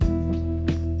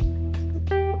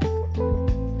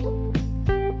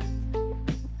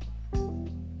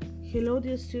Hello,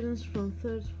 dear students from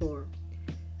third form.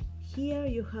 Here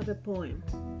you have a poem.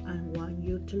 I want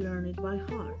you to learn it by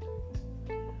heart.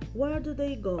 Where do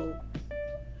they go?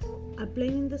 A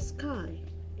plane in the sky,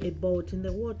 a boat in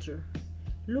the water.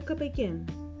 Look up again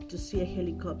to see a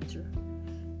helicopter.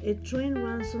 A train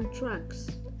runs on tracks,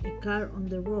 a car on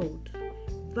the road.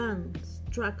 Vans,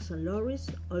 trucks, and lorries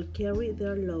all carry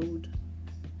their load.